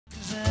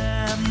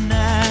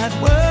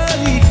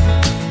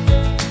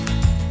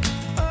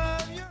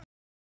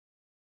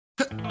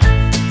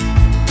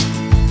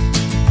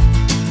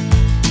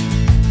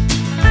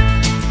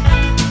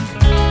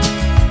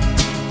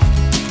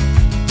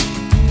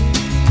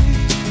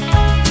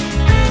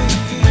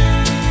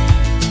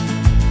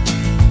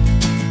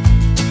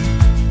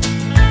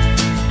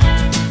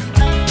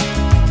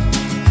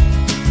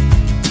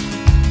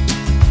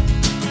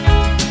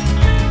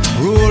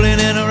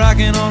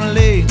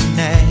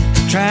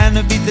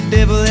trying to beat the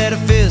devil at a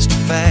fist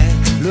fight,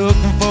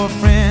 looking for a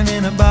friend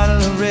in a bottle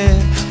of red,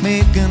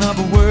 making up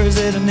words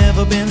that have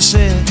never been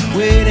said,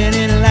 waiting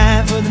in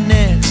line for the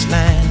next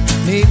line,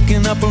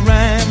 making up a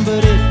rhyme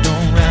but it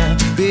don't rhyme.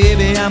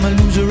 Baby, I'm a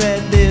loser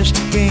at this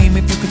game.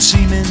 If you could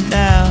see me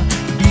now,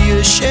 you'd be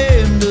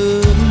ashamed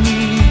of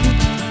me.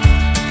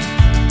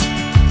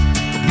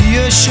 Be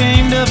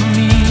ashamed of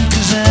me,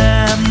 'cause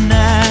I'm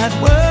not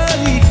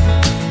worthy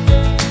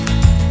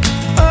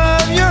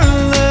of your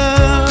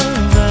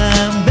love.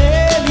 I'm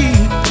barely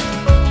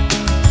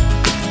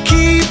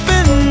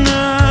keeping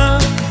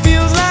up.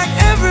 Feels like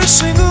every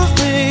single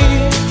day,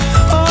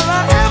 all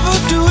I ever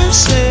do is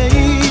say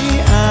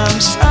I'm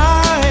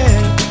sorry.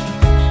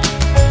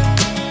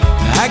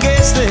 I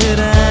guess that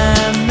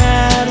I'm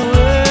not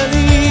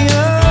worthy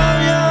of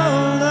your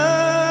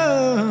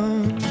love.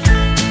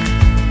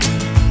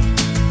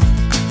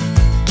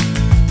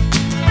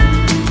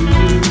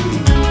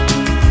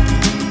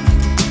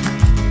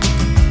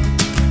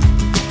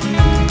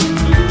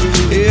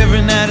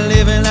 Every night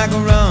living like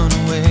a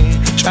runaway,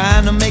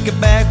 trying to make it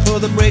back for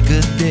the break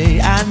of day.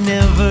 I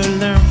never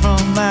learn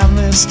from my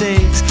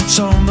mistakes,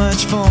 so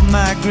much for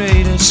my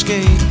great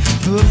escape.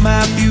 Put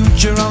my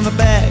future on the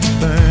back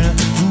burner,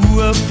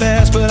 grew up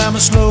fast but I'm a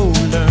slow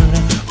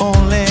learner.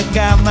 Only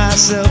got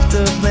myself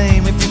to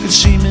blame. If you could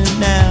see me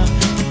now,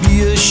 you'd be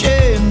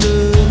ashamed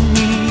of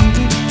me.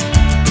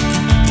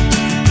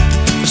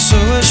 So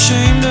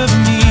ashamed of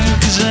me,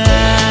 'cause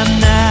I'm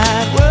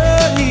not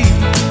worthy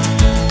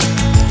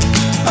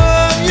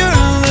of your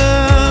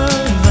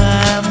love.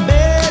 I'm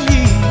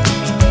barely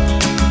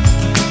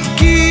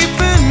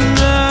keeping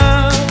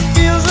up.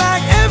 Feels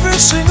like every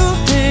single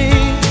day,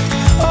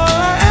 all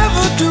I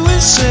ever do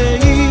is say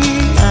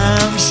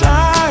I'm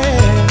sorry.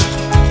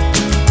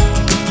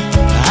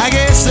 I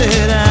guess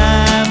that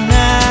I'm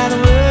not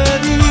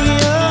worthy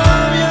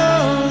of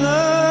your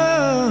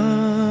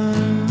love.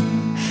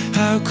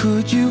 How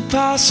could you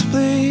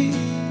possibly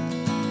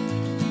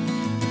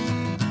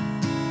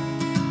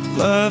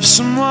love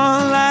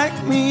someone like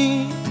me?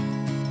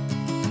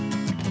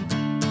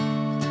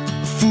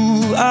 A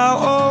fool I'll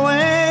always